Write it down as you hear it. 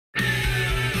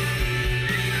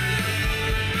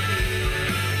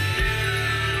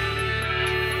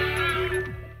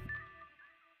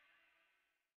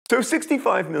So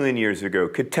 65 million years ago,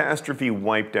 catastrophe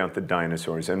wiped out the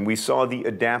dinosaurs, and we saw the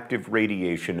adaptive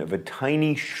radiation of a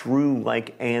tiny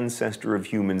shrew-like ancestor of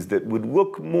humans that would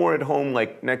look more at home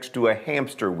like next to a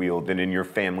hamster wheel than in your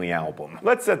family album.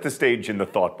 Let's set the stage in the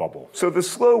thought bubble. So the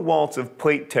slow waltz of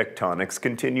plate tectonics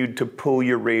continued to pull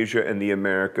Eurasia and the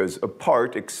Americas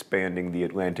apart, expanding the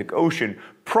Atlantic Ocean.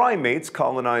 Primates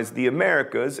colonized the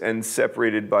Americas and,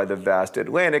 separated by the vast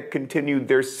Atlantic, continued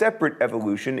their separate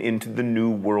evolution into the New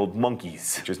World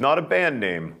monkeys, which is not a band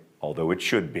name, although it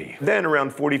should be. Then,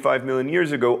 around 45 million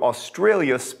years ago,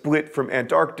 Australia split from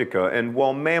Antarctica, and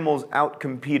while mammals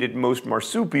outcompeted most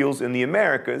marsupials in the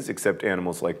Americas, except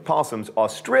animals like possums,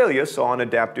 Australia saw an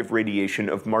adaptive radiation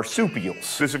of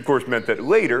marsupials. This, of course, meant that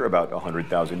later, about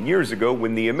 100,000 years ago,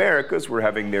 when the Americas were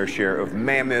having their share of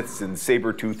mammoths and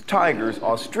saber-toothed tigers,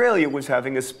 Australia was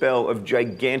having a spell of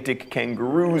gigantic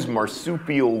kangaroos,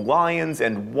 marsupial lions,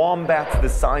 and wombats the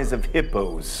size of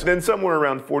hippos. Then, somewhere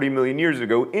around 40 million years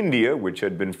ago, India, which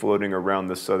had been floating around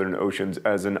the southern oceans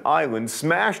as an island,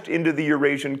 smashed into the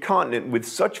Eurasian continent with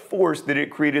such force that it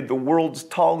created the world's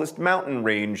tallest mountain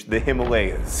range, the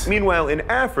Himalayas. Meanwhile, in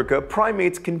Africa,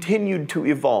 primates continued to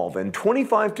evolve, and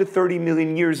 25 to 30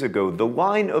 million years ago, the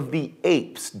line of the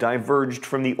apes diverged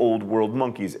from the old world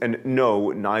monkeys. And no,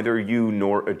 neither you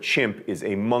nor a chimp is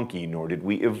a monkey, nor did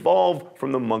we evolve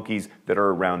from the monkeys that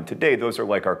are around today. Those are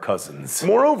like our cousins.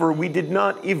 Moreover, we did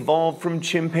not evolve from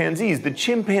chimpanzees. The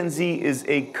chimpanzee is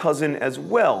a cousin as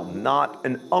well, not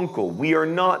an uncle. We are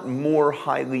not more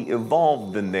highly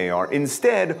evolved than they are.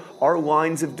 Instead, our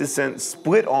lines of descent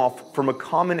split off from a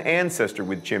common ancestor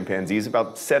with chimpanzees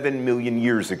about 7 million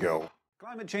years ago.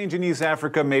 Climate change in East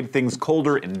Africa made things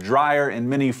colder and drier, and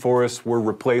many forests were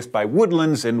replaced by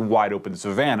woodlands and wide-open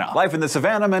savanna. Life in the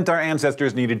savanna meant our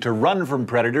ancestors needed to run from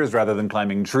predators rather than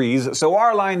climbing trees, so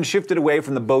our line shifted away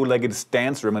from the bow-legged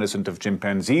stance reminiscent of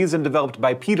chimpanzees and developed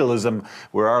bipedalism,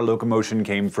 where our locomotion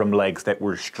came from legs that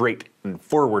were straight and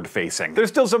forward-facing. There's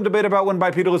still some debate about when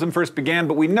bipedalism first began,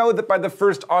 but we know that by the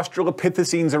first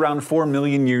Australopithecines around 4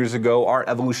 million years ago, our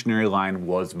evolutionary line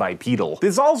was bipedal.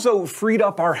 This also freed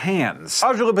up our hands.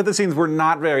 Australopithecines were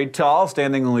not very tall,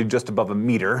 standing only just above a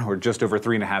meter, or just over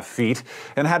 3.5 feet,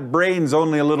 and had brains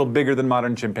only a little bigger than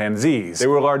modern chimpanzees. They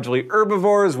were largely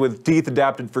herbivores, with teeth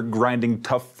adapted for grinding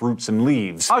tough fruits and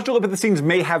leaves. Australopithecines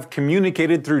may have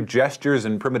communicated through gestures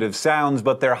and primitive sounds,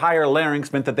 but their higher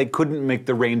larynx meant that they couldn't make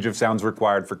the range of sounds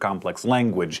required for complex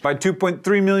language. By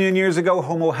 2.3 million years ago,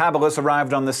 Homo habilis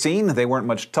arrived on the scene. They weren't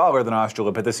much taller than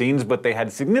Australopithecines, but they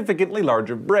had significantly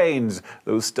larger brains,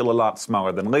 though still a lot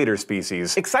smaller than later species.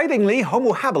 Excitingly,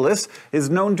 Homo habilis is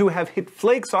known to have hit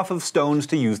flakes off of stones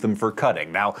to use them for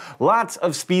cutting. Now, lots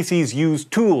of species use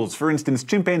tools. For instance,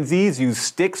 chimpanzees use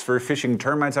sticks for fishing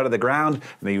termites out of the ground,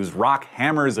 and they use rock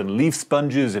hammers and leaf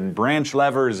sponges and branch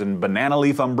levers and banana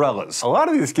leaf umbrellas. A lot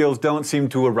of these skills don't seem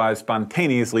to arise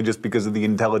spontaneously just because of the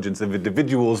intelligence of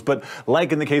individuals, but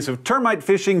like in the case of termite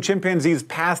fishing, chimpanzees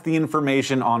pass the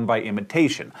information on by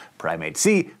imitation. Primate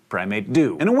see, primate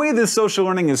do. In a way, this social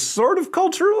learning is sort of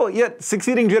cultural, yet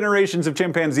succeeding generations of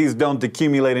chimpanzees don't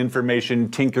accumulate information,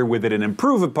 tinker with it, and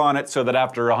improve upon it, so that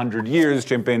after 100 years,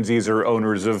 chimpanzees are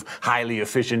owners of highly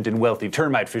efficient and wealthy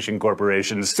termite fishing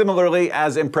corporations. Similarly,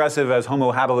 as impressive as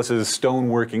Homo habilis'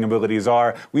 stoneworking abilities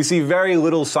are, we see very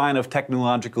little sign of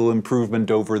technological improvement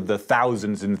over the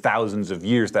thousands and thousands of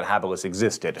years that habilis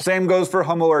existed. Same goes for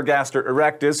Homo ergaster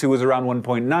erectus, who was around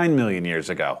 1.9 million years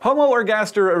ago. Homo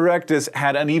ergaster erectus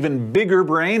had an even bigger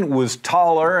brain, was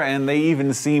taller, and they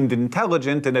even seemed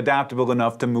intelligent and adaptable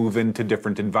enough to move into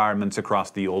different environments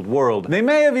across the old world. They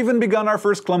may have even begun our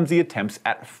first clumsy attempts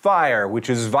at fire,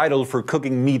 which is vital for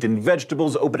cooking meat and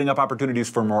vegetables, opening up opportunities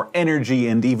for more energy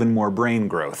and even more brain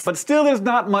growth. But still, there's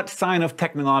not much sign of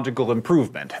technological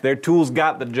improvement. Their tools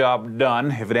got the job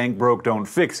done. If it ain't broke, don't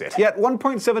fix it. Yet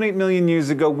 1.78 million years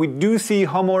ago, we do see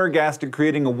Homo ergaster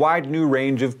creating a wide new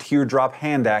range of teardrop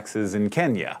hand axes in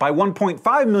Kenya. By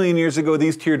 1.5 million years ago,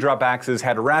 these teardrop axes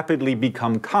had rapidly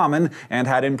become common and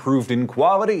had improved in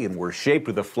quality and were shaped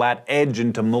with a flat edge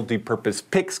into multi-purpose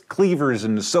picks, cleavers,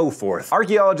 and so forth.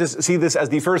 Archaeologists see this as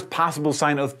the first possible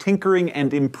sign of tinkering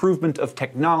and improvement of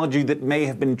technology that may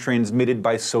have been transmitted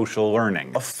by social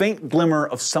learning. A faint glimmer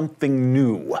of something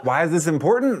new. Why is this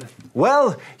important?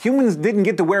 Well, humans didn't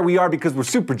get to where we are because we're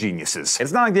super geniuses.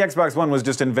 It's not like the Xbox One was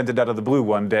just invented out of the blue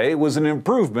one day. It was an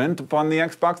improvement upon the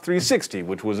Xbox 360,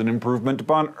 which was an improvement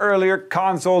upon on earlier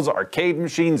consoles, arcade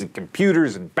machines, and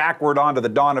computers, and backward onto the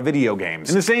dawn of video games.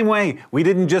 In the same way, we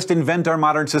didn't just invent our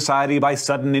modern society by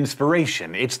sudden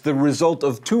inspiration. It's the result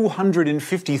of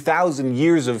 250,000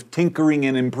 years of tinkering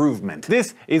and improvement.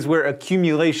 This is where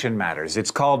accumulation matters.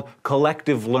 It's called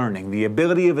collective learning, the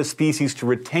ability of a species to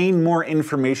retain more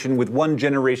information with one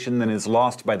generation than is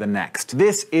lost by the next.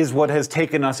 This is what has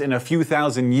taken us in a few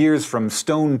thousand years from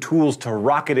stone tools to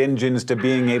rocket engines to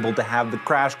being able to have the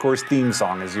Crash Course theme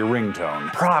song as your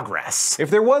ringtone. Progress. If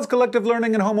there was collective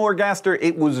learning in Homo ergaster,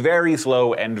 it was very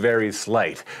slow and very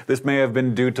slight. This may have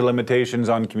been due to limitations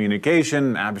on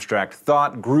communication, abstract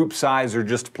thought, group size, or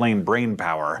just plain brain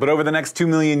power. But over the next 2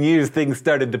 million years, things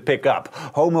started to pick up.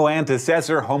 Homo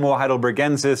antecessor, Homo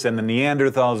heidelbergensis, and the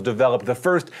Neanderthals developed the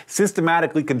first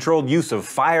systematically controlled use of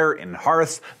fire in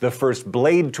hearths, the first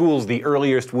blade tools, the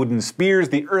earliest wooden spears,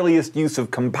 the earliest use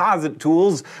of composite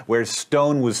tools, where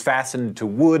stone was fastened to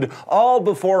wood, all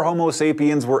before Homo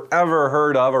sapiens were ever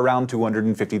heard of around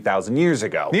 250,000 years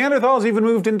ago. Neanderthals even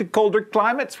moved into colder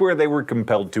climates where they were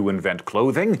compelled to invent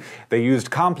clothing. They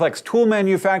used complex tool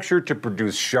manufacture to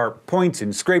produce sharp points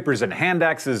in scrapers and hand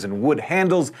axes and wood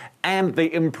handles, and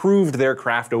they improved their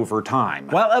craft over time.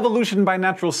 While evolution by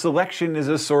natural selection is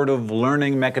a sort of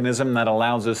learning mechanism that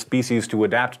allows a species to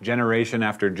adapt generation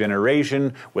after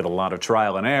generation with a lot of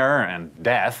trial and error and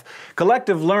death,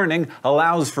 collective learning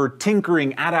allows for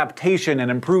tinkering, adaptation,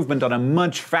 and improvement on a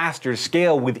much faster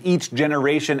scale with each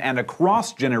generation and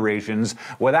across generations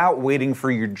without waiting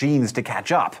for your genes to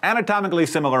catch up. Anatomically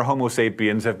similar Homo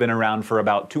sapiens have been around for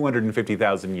about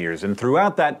 250,000 years, and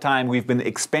throughout that time we've been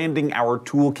expanding our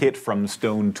toolkit from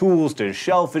stone tools to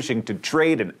shellfishing to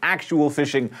trade and actual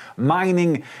fishing,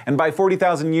 mining, and by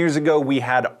 40,000 years ago we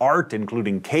had art,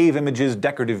 including cave images,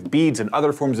 decorative beads, and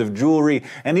other forms of jewelry,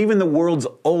 and even the world's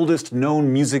oldest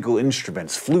known musical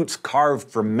instruments, flutes carved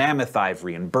from mammoth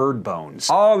ivory and bird bones.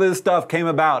 All this stuff came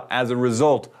about as a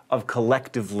result of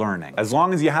collective learning. As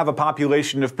long as you have a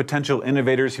population of potential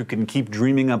innovators who can keep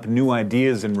dreaming up new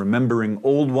ideas and remembering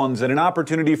old ones, and an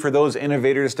opportunity for those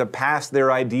innovators to pass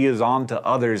their ideas on to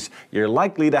others, you're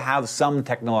likely to have some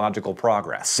technological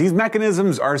progress. These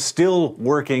mechanisms are still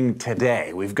working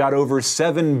today. We've got over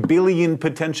 7 billion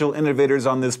potential innovators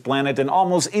on this planet and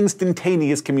almost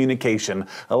instantaneous communication,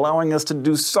 allowing us to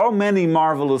do so many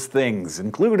marvelous things,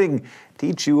 including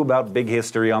teach you about big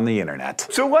history on the internet.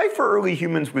 So life for early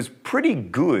humans was pretty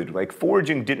good. Like,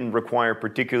 foraging didn't require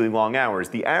particularly long hours.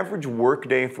 The average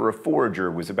workday for a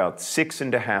forager was about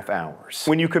 6.5 hours.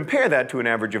 When you compare that to an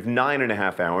average of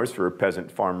 9.5 hours for a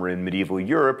peasant farmer in medieval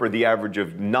Europe, or the average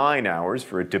of 9 hours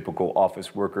for a typical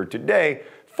office worker today,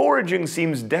 foraging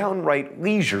seems downright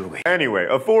leisurely. Anyway,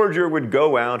 a forager would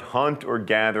go out, hunt or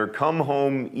gather, come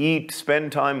home, eat,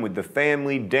 spend time with the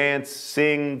family, dance,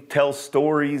 sing, tell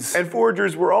stories. And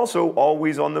foragers were also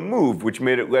always on the move, which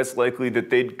made it less likely that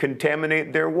they'd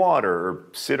contaminate their water or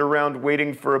sit around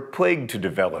waiting for a plague to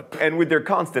develop. And with their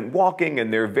constant walking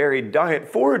and their varied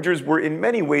diet, foragers were in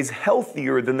many ways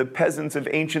healthier than the peasants of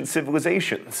ancient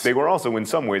civilizations. They were also in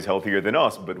some ways healthier than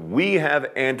us, but we have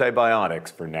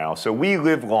antibiotics for now, so we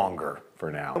live longer.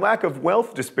 For now. The lack of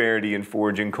wealth disparity in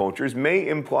foraging cultures may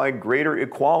imply greater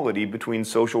equality between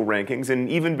social rankings and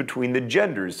even between the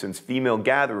genders, since female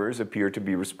gatherers appear to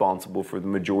be responsible for the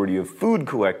majority of food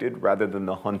collected rather than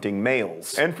the hunting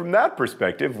males. And from that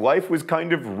perspective, life was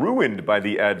kind of ruined by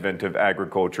the advent of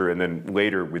agriculture and then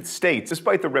later with states.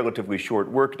 Despite the relatively short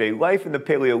workday, life in the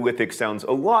Paleolithic sounds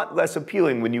a lot less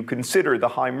appealing when you consider the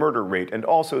high murder rate and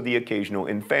also the occasional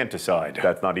infanticide.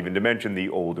 That's not even to mention the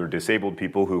old or disabled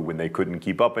people who, when they couldn't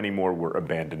keep up anymore, were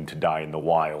abandoned to die in the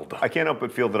wild. I can't help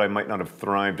but feel that I might not have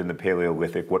thrived in the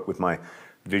Paleolithic, what with my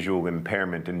visual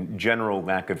impairment and general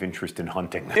lack of interest in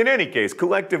hunting. In any case,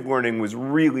 collective learning was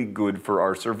really good for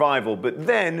our survival, but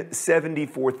then,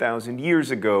 74,000 years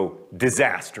ago,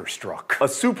 disaster struck. A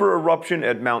super eruption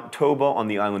at Mount Toba on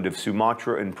the island of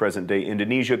Sumatra in present-day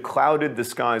Indonesia clouded the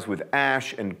skies with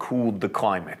ash and cooled the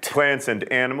climate. Plants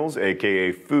and animals,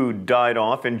 aka food, died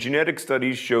off, and genetic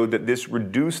studies showed that this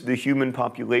reduced the human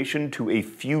population to a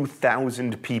few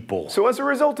thousand people. So as a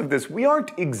result of this, we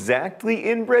aren't exactly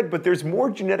inbred, but there's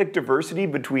more genetic diversity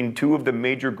between two of the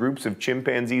major groups of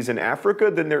chimpanzees in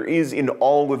Africa than there is in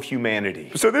all of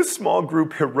humanity. So this small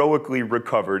group heroically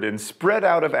recovered and spread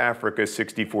out of Africa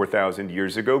 64,000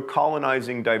 years ago,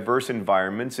 colonizing diverse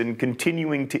environments and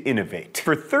continuing to innovate.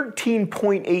 For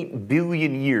 13.8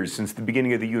 billion years since the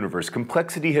beginning of the universe,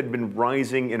 complexity had been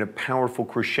rising in a powerful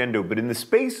crescendo, but in the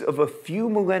space of a few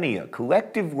millennia,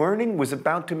 collective learning was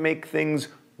about to make things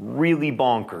really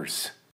bonkers.